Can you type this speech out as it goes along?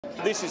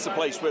This is the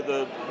place where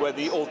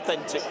the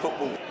authentic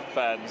football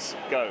fans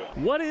go.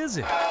 What is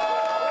it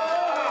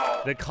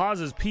that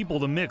causes people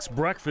to mix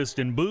breakfast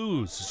and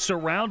booze,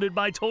 surrounded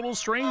by total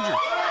strangers?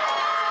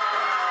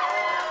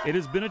 It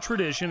has been a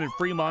tradition at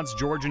Fremont's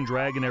Georgian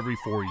Dragon every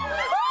 4 years.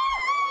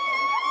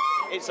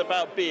 It's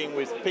about being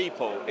with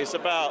people. It's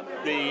about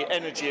the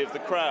energy of the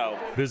crowd.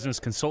 Business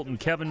consultant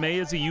Kevin May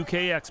is a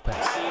UK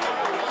expat.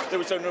 There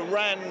was an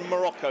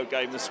Iran-Morocco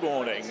game this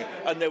morning,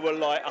 and there were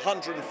like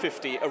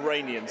 150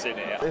 Iranians in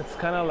it. It's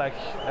kind of like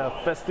a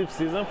festive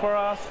season for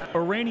us.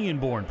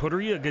 Iranian-born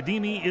Puturiya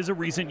Gadimi is a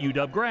recent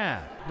UW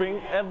grad.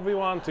 Bring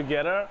everyone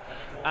together,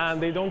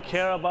 and they don't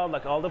care about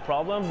like all the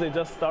problems. They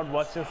just start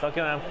watching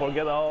soccer and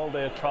forget all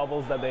the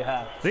troubles that they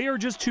have. They are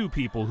just two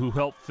people who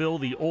helped fill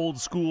the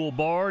old school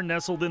bar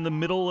nestled in the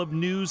middle of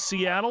New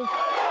Seattle.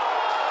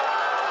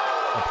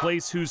 A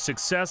place whose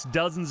success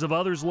dozens of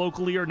others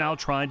locally are now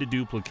trying to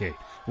duplicate.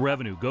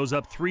 Revenue goes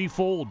up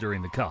threefold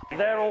during the Cup.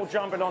 They're all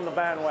jumping on the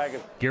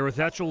bandwagon. Gareth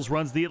Etchells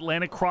runs the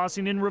Atlantic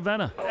Crossing in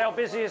Ravenna. Our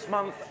busiest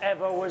month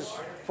ever was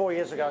 4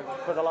 years ago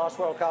for the last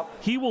World Cup.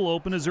 He will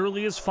open as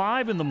early as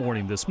 5 in the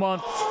morning this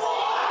month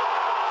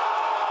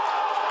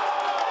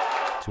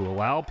to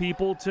allow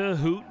people to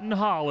hoot and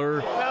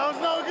holler. That was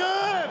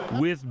no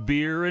good! With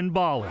beer and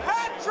Bali.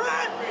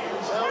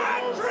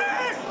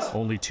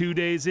 Only 2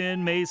 days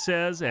in, May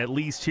says, at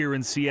least here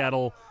in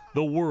Seattle,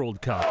 the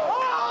World Cup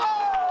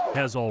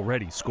has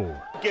already scored.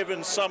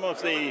 Given some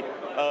of the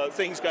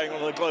things going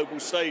on the global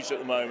stage at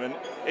the moment,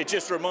 it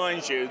just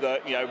reminds you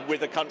that, you know,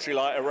 with a country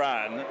like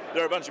Iran,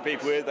 there are a bunch of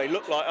people here, they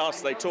look like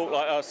us, they talk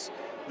like us,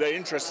 they're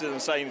interested in the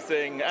same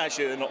thing.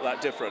 Actually, they're not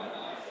that different.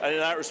 And in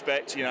that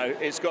respect, you know,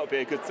 it's got to be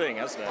a good thing,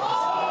 hasn't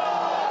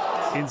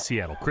it? In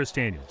Seattle, Chris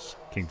Daniels,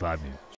 King 5 News.